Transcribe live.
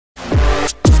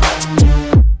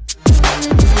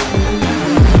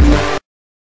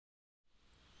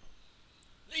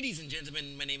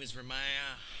gentlemen, my name is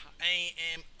Romire. I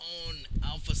am on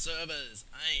Alpha servers.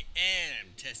 I am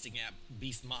testing out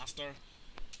Beastmaster,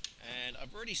 and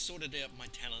I've already sorted out my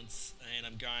talents, and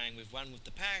I'm going with one with the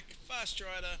pack, Fast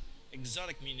Strider,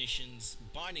 Exotic Munitions,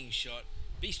 Binding Shot,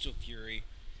 Bestial Fury.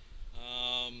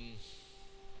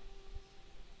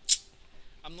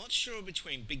 I'm not sure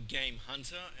between Big Game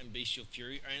Hunter and Bestial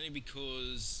Fury, only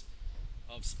because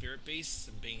of Spirit Beasts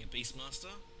and being a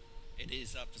Beastmaster. It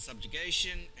is up for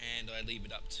subjugation, and I leave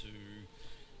it up to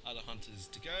other hunters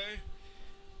to go.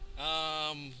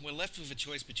 We're left with a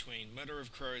choice between Murder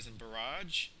of Crows and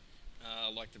Barrage,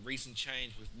 like the recent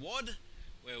change with WOD,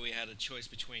 where we had a choice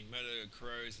between Murder of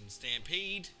Crows and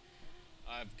Stampede.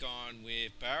 I've gone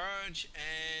with Barrage,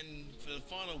 and for the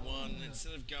final one,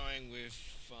 instead of going with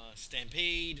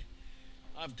Stampede,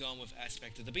 I've gone with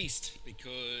Aspect of the Beast,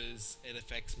 because it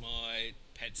affects my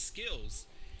pet skills.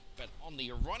 But on the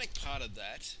ironic part of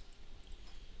that,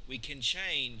 we can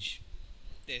change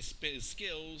their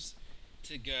skills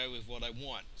to go with what I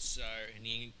want. So, in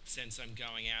the sense I'm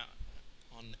going out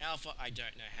on Alpha, I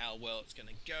don't know how well it's going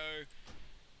to go.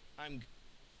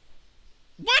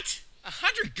 What?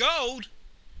 100 gold?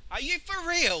 Are you for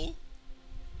real?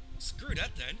 Screw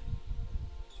that then.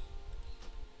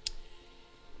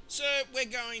 So, we're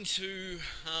going to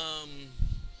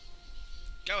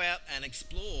go out and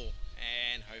explore,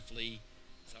 and hopefully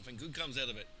something good comes out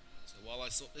of it. So while I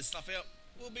sort this stuff out,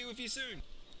 we'll be with you soon.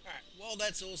 Alright, while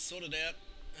that's all sorted out,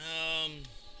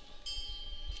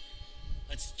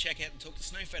 let's check out and talk to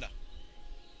Snowfeather.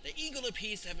 The Eagle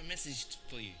appears to have a message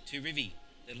for you, to Rivi.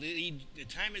 The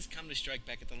time has come to strike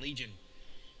back at the Legion.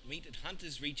 Meet at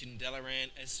Hunter's Reach in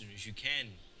Dalaran as soon as you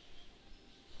can.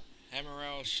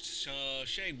 Hammerell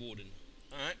Shade Warden.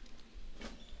 Alright.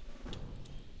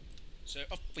 So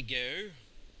off we go.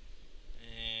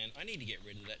 And I need to get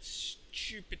rid of that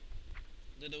stupid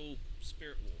little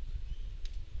spirit walk.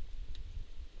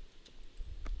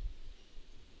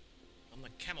 I'm the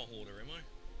camel hoarder, am I?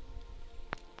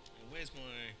 And where's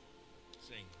my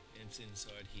thing? It's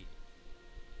inside here.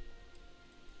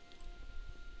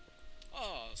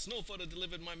 Ah, Snowfodder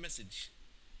delivered my message.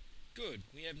 Good,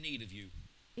 we have need of you.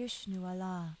 Ishnu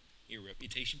Allah. Your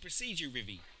reputation precedes you,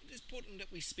 Rivi. It is important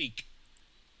that we speak.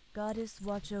 Goddess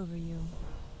watch over you.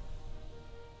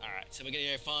 Alright, so we're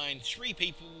gonna go find 3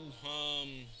 people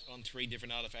on 3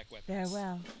 different artifact weapons.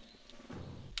 Farewell.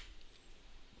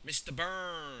 Mr.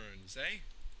 Burns, eh?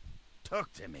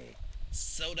 Talk to me.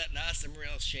 So that last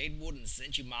Emerald Shade Warden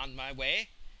sent you on my way?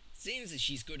 Seems that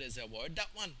she's good as her word,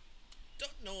 that one.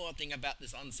 Don't know a thing about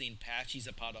this unseen path she's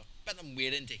a part of, but I'm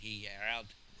willing to hear her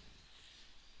out.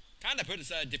 Kinda put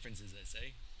aside differences, I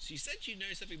say. She said she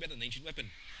knows something about an ancient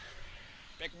weapon.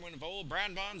 Back when of old,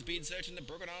 Brown Barnes being searching the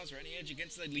Broken Isles for any edge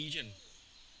against the Legion.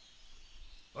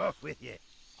 Off with you.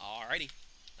 Alrighty,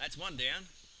 that's one down.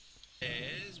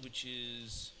 Which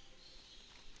is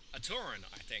a Tauren,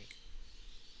 I think.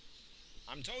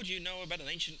 I'm told you know about an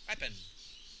ancient weapon.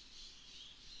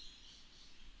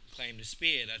 Claim to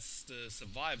spear, that's the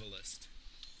survivalist.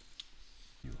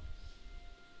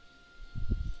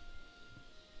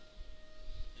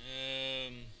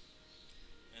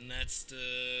 And that's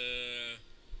the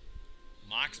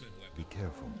marksman weapon. Be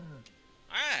careful.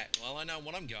 Alright, well I know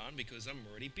what I'm going because I'm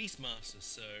already Beastmaster,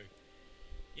 so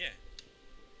yeah.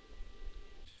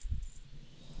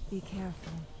 Be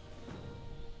careful.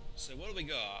 So what do we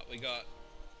got? We got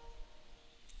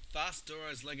Fast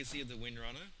Dora's Legacy of the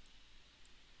Windrunner.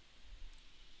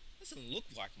 Doesn't look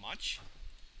like much.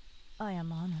 I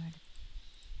am honored.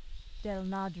 Del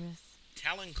Nadris.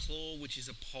 Talon Claw, which is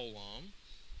a polearm.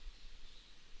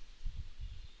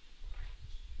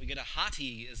 We get a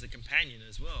Hati as a companion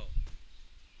as well.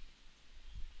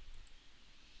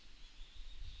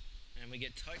 And we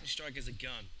get Titan Strike as a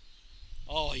gun.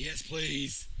 Oh, yes,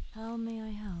 please. How may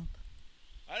I help?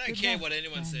 I don't Good care luck, what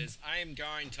anyone friend. says. I am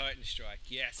going Titan Strike,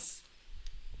 yes.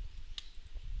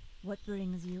 What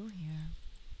brings you here?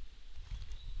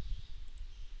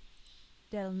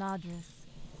 Del Nadris.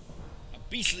 A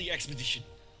beastly expedition.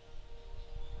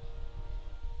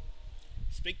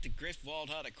 Speak to Griff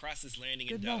Wildheart at Crassus Landing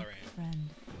in Good luck, Dalaran. friend.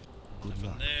 Good Nothing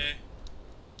luck. there.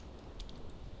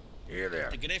 Here there.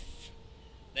 The Griff.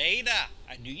 There,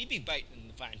 I knew you'd be biting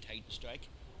the fine Titan Strike.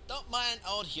 Don't mind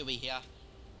old Huey here.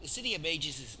 The City of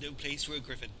Mages is no place for a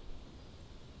griffin.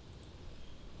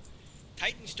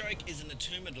 Titan Strike is in the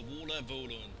tomb of the Waller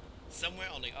Volun, somewhere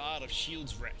on the Art of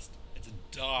Shield's Rest. It's a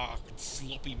dark and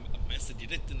sloppy mess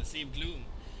adrift in the Sea of Gloom.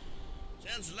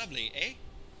 Sounds lovely, eh?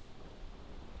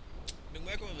 Been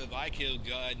working with a Viking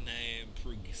guide named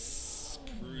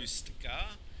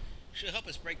Prustica. She'll help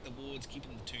us break the wards,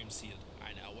 keeping the tomb sealed.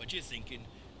 I know what you're thinking.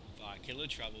 Fire killer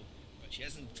trouble, but she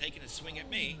hasn't taken a swing at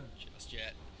me just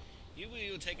yet. Huey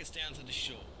will take us down to the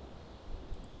shore.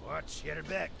 Watch your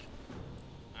back.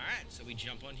 Alright, so we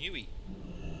jump on Huey.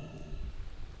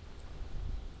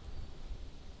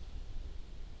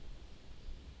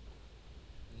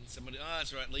 And somebody, oh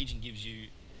that's right, Legion gives you,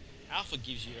 Alpha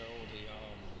gives you all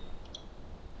the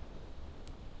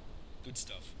good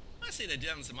stuff. I see they've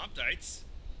done some updates.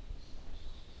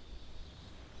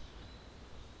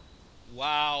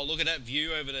 Wow, look at that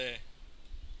view over there.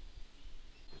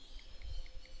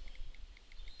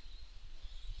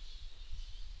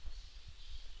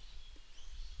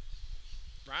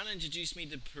 Bran introduced me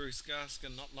to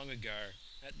Pruskaska not long ago.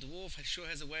 That dwarf sure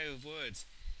has a way with words.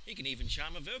 He can even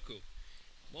charm a vocal.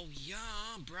 Well,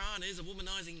 yeah, Bran is a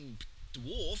womanizing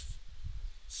dwarf.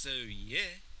 So, yeah.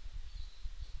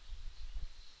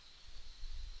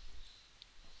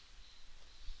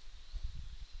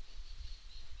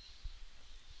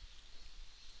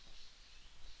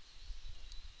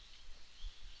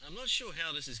 I'm not sure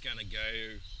how this is going to go.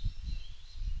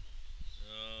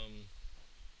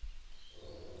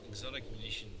 Exotic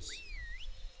munitions.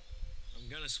 I'm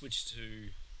going to switch to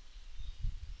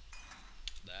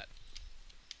that.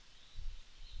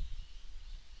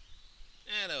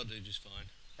 Yeah, that'll do just fine.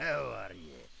 How are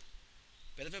you?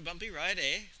 Bit of a bumpy ride,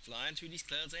 eh? Flying through these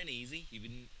clouds ain't easy,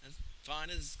 even as fine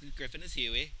as Griffin is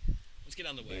here, eh? Let's get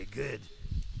on the way. You're good.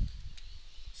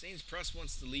 Seems Pross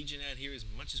wants the Legion out here as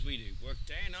much as we do. Work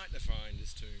day and night to find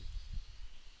this tomb.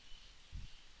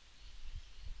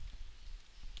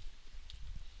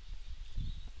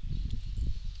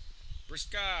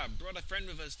 Briska brought a friend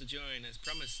with us to join, as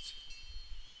promised.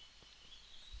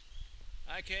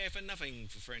 I care for nothing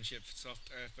for friendship, soft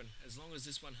earthman. As long as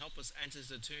this one help us enter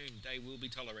the tomb, they will be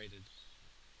tolerated.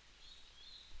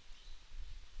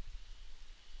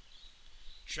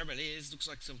 Trouble is, looks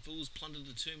like some fools plundered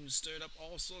the tomb and stirred up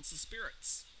all sorts of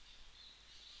spirits.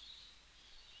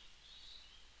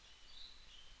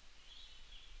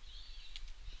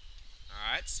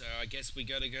 Alright, so I guess we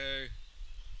gotta go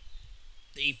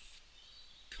thief,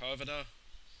 coveter,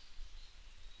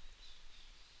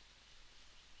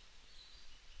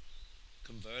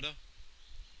 converter,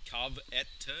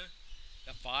 coveter,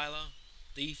 defiler,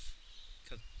 thief,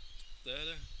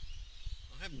 converter.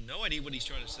 I have no idea what he's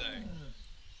trying to say.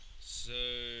 So,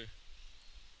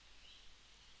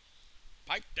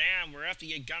 pipe down, we're after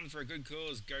your gun for a good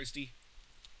cause, Ghosty.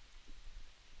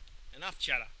 Enough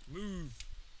chatter, move.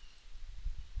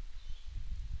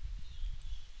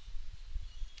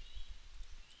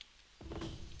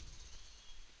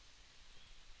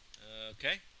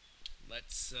 Okay,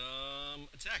 let's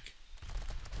attack.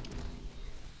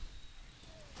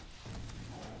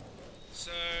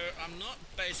 So I'm not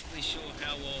basically sure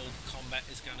how well combat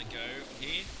is going to go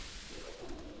here,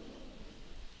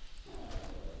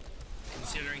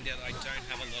 considering that I don't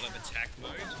have a lot of attack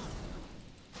mode.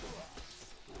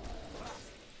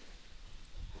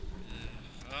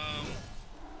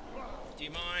 Do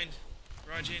you mind,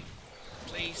 Rajin?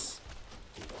 Please.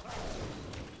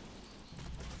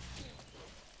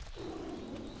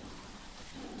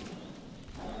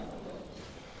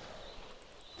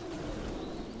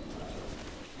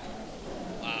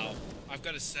 I've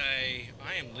got to say,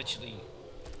 I am literally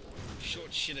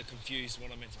short shitter confused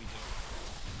what I'm meant to be doing.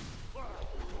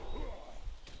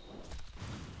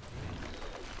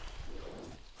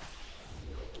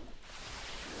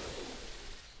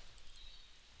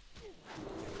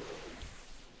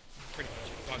 Pretty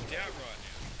much bugged out right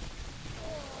now.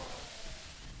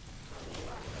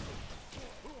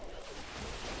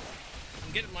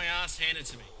 I'm getting my ass handed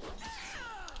to me.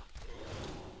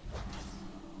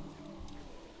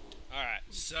 Alright,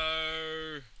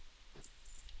 so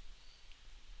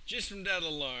just from that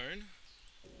alone,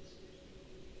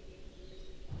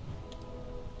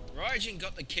 Raijin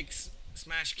got the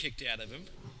smash kicked out of him.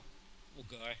 Poor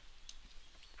guy.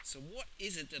 So what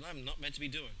is it that I'm not meant to be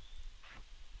doing?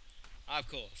 Of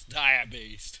course, Dire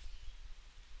Beast.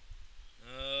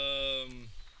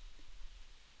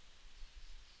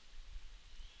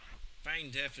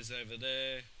 Feign Death is over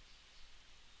there.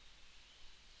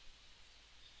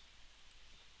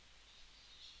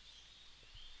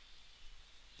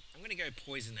 I'm gonna go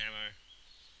poison ammo.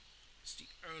 It's the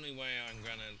only way I'm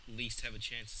gonna at least have a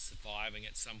chance of surviving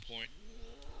at some point.